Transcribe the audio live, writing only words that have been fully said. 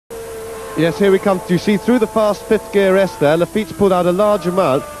Yes, here we come. Do you see through the fast fifth gear S there? Lafitte's pulled out a large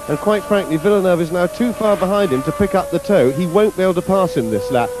amount, and quite frankly, Villeneuve is now too far behind him to pick up the toe. He won't be able to pass him this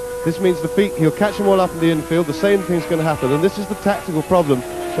lap. This means Lafitte, he'll catch them all up in the infield. The same thing's going to happen, and this is the tactical problem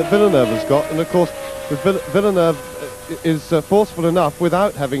that Villeneuve has got. And of course, Villeneuve is forceful enough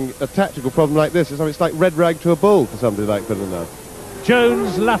without having a tactical problem like this. It's like red rag to a bull for somebody like Villeneuve.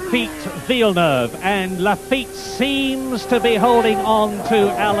 Jones, Lafitte, Villeneuve, and Lafitte seems to be holding on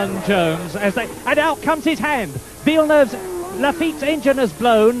to Alan Jones and out comes his hand. Lafitte's engine has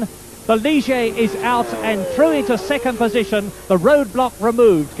blown. The Ligier is out and through into second position. The roadblock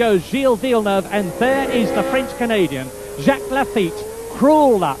removed goes Gilles Villeneuve, and there is the French-Canadian Jacques Laffite.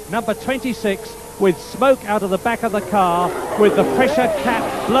 Cruel luck, number 26, with smoke out of the back of the car, with the pressure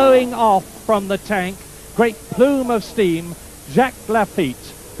cap blowing off from the tank. Great plume of steam. Jacques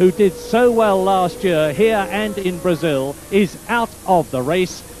Laffite, who did so well last year here and in Brazil, is out of the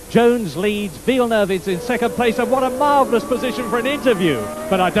race. Jones leads, Villeneuve is in second place, and what a marvellous position for an interview,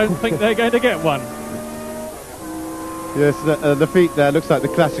 but I don't think they're going to get one. Yes, Lafitte there looks like the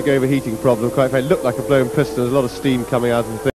classic overheating problem, quite frankly. Looked like a blown piston. There's a lot of steam coming out of the thing.